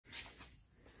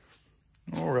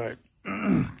All right,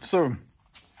 so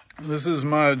this is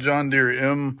my John Deere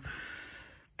M.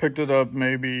 Picked it up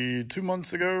maybe 2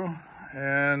 months ago,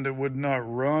 and it would not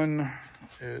run.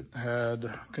 It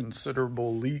had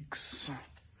considerable leaks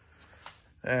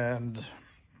and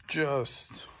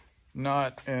just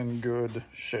not in good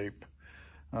shape,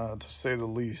 to say the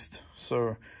least.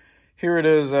 So here it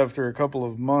is after a couple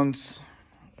of months.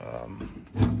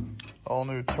 All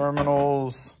new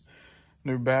terminals,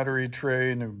 new battery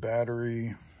tray, new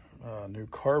battery, new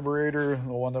carburetor.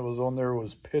 The one that was on there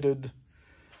was pitted.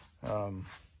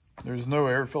 There's no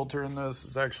air filter in this.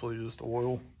 It's actually just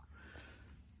oil.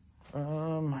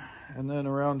 And then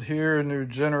around here, new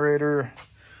generator.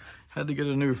 Had to get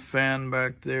a new fan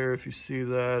back there, if you see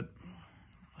that.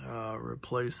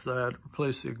 Replace that.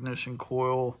 Replace the ignition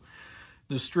coil.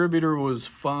 Distributor was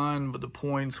fine, but the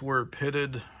points were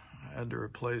pitted. I had to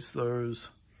replace those.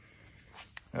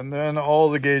 And then all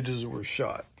the gauges were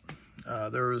shot.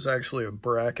 There was actually a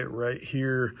bracket right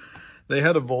here. They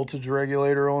had a voltage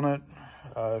regulator on it.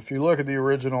 If you look at the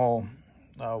original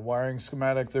wiring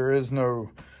schematic, there is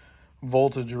no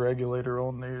voltage regulator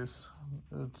on these.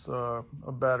 It's a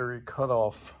battery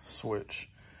cutoff switch.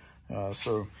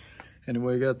 So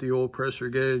anyway, got the oil pressure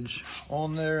gauge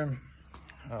on there.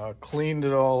 Cleaned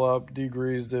it all up,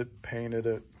 degreased it, painted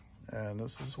it, and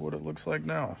this is what it looks like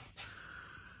now.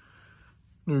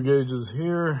 New gauges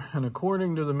here, and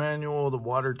according to the manual, the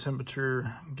water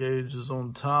temperature gauge is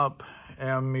on top,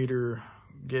 ammeter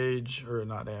gauge, or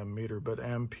not ammeter, but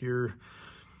ampere.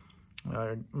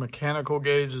 Mechanical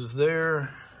gauge is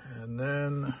there, and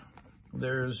then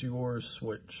there's your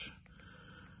switch.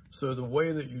 So the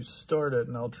way that you start it,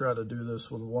 and I'll try to do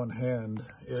this with one hand,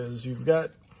 is you've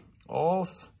got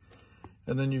off,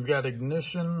 and then you've got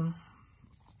ignition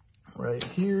right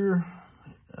here,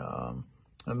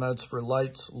 and that's for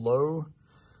lights low,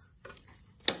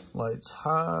 lights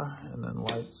high, and then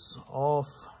lights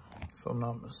off, if I'm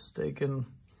not mistaken.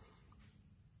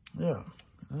 Yeah,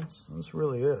 that's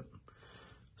really it.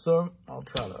 So I'll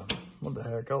try to, what the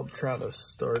heck, I'll try to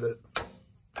start it.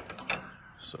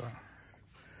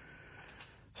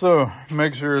 So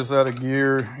make sure it's out of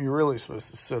gear. You're really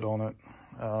supposed to sit on it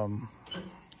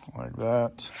like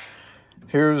that.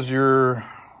 Here's your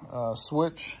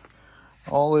switch.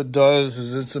 All it does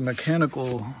is it's a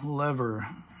mechanical lever.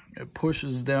 It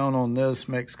pushes down on this,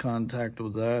 makes contact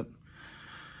with that.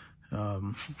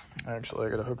 Actually, I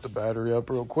gotta hook the battery up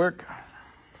real quick.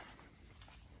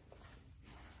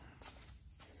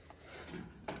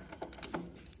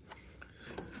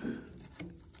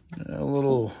 A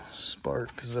little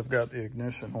spark because I've got the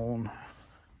ignition on.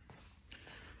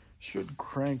 Should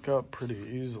crank up pretty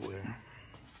easily.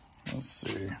 Let's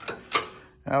see.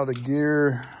 Out of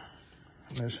gear.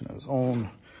 Ignition is on.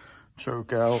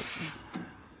 Choke out.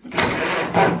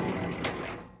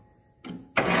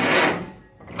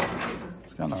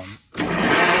 It's kind of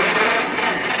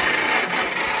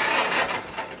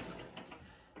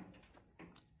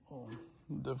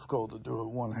difficult to do it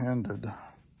one-handed.